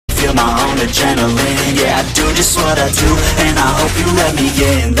feel my own adrenaline. Yeah, I do just what I do, and I hope you let me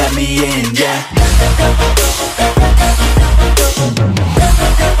in, yeah.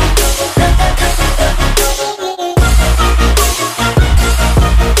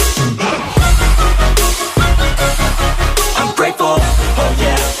 I'm grateful, oh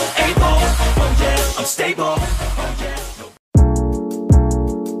yeah, able, oh yeah, I'm stable, oh yeah.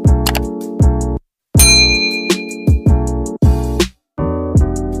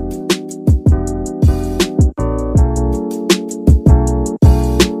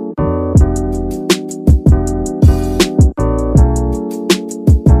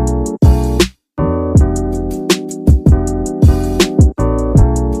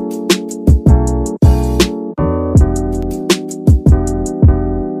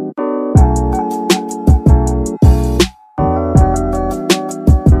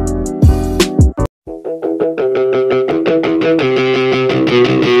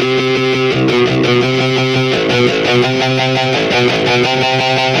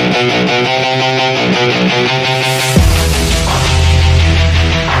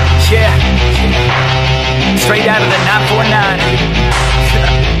 Yeah, straight out of the 949.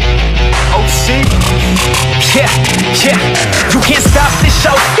 OC. Yeah, you can't stop this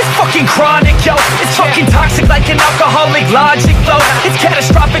show. It's fucking chronic, yo. It's fucking toxic like an alcoholic logic flow. It's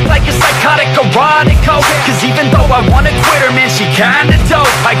catastrophic like a psychotic erotic code. Cause even though I wanna quit her, man, she kinda dope.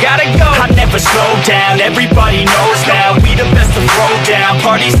 I gotta go. I never slow down, everybody knows now. We the best to throw down,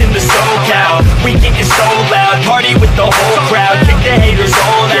 parties in the SoCal. We getting so loud, party with the whole crowd. Kick the haters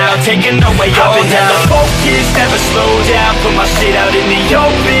all out, taking away all doubt. I've been hella focused, never slow down. Put my shit out in the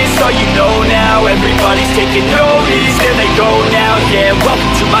open, so you know now. Everybody's taking notice, there they go now. Yeah,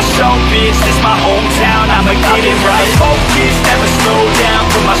 welcome to my show, bitch. This my hometown, I'ma get it right. Focus, never slow down.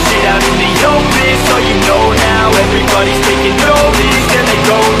 Put my shit out in the open, so you know now. Everybody's taking notice, there they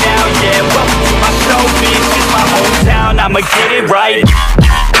go now. Yeah, welcome to my show, bitch. This my hometown, I'ma get it right.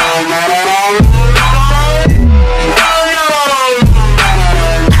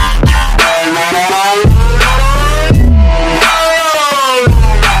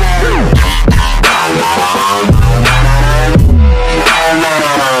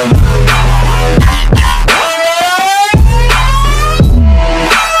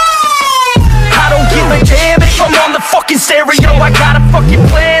 Stereo, I got a fucking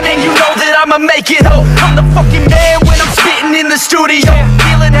plan, and you know that I'ma make it, ho. I'm the fucking man when I'm spitting in the studio.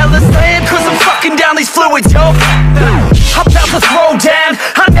 Feeling hella slam, cause I'm fucking down these fluids, yo. I'm about to throw down,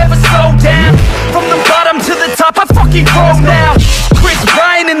 I never slow down. From the bottom to the top, I fucking grow now. Chris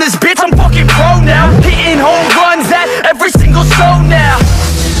Bryan in this bitch, I'm fucking pro now. Hitting home runs at every single show now.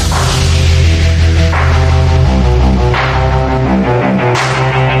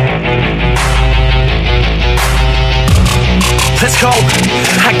 Let's go.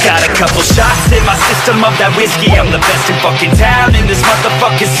 I got a couple shots in my system of that whiskey. I'm the best in fucking town, in this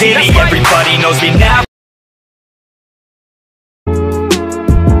motherfucking city. Everybody knows me now.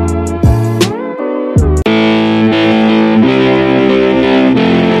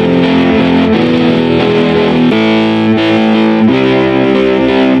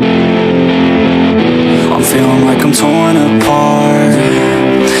 I'm feeling like I'm torn apart,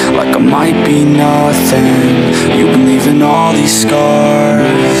 like I might be nothing. You've been leaving all these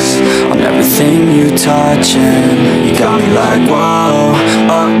scars on everything you touch, and you got me like whoa,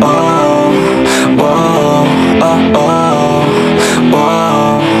 oh, oh, whoa, oh, oh,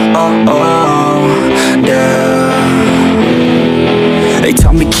 whoa, oh, oh, yeah. They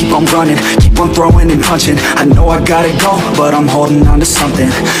tell me keep on running, keep on throwing and punching. I know I gotta go, but I'm holding on to something.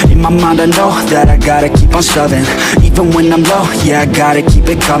 In my mind I know that I gotta keep on shoving. Even when I'm low, yeah, I gotta keep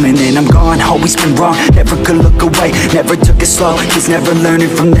it coming. And I'm gone, always been wrong, never could look away. Never took it slow, kids never learning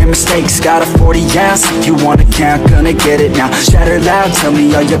from their mistakes. Got a 40 ounce, if you wanna count, gonna get it now. Shatter loud, tell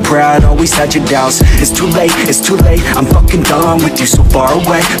me are you proud, always had your doubts. It's too late, I'm fucking done with you. So far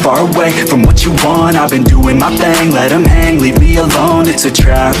away from what you want. I've been doing my thing, let them hang, leave me alone. It's a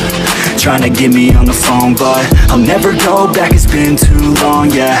trap, trying to get me on the phone, but I'll never go back, it's been too long,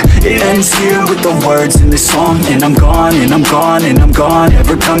 yeah. It ends here with the words in this song, and I'm gone, and I'm gone, and I'm gone,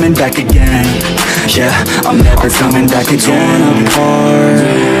 never coming back again. Yeah, I'm never coming back again. I'm apart,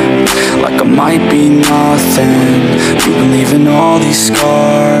 like I might be nothing. You've been leaving all these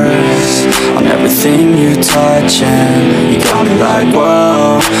scars on everything you touch, and you got me like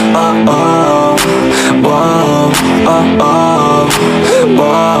whoa, oh, oh, whoa, oh, oh,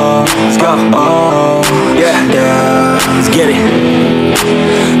 whoa, let's go, oh, yeah, let's get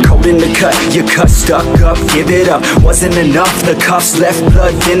it. Cold in the cut, your cut stuck up, give it up. Wasn't enough, the cuffs left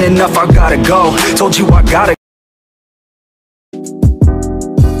blood thin enough. I gotta go, told you I gotta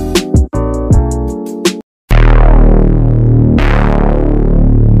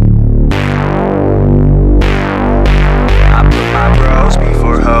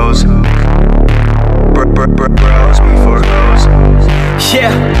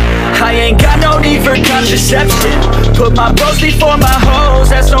ain't got no need for contraception. Put my bros before my hoes,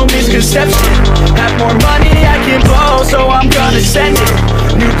 that's no misconception. Have more money I can blow, so I'm gonna send it.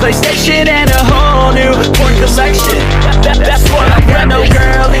 New PlayStation and a whole new porn collection. That's what I got, no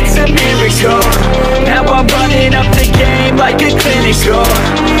girl, it's a miracle. Now I'm running up the game like a clinical.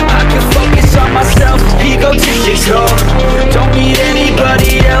 I can focus on myself, egotistical. Don't need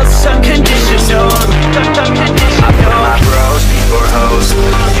anybody else, unconditional. I put my bros before hoes,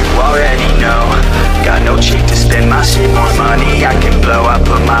 you already know. Got no cheek to spend my shit, more money I can blow. I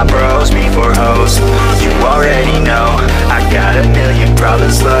put my bros before hoes, you already know. I got a million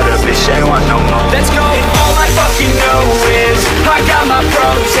problems, but a bitch ain't want no more. Let's go. All I fucking know is I got my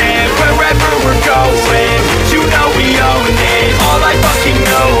bros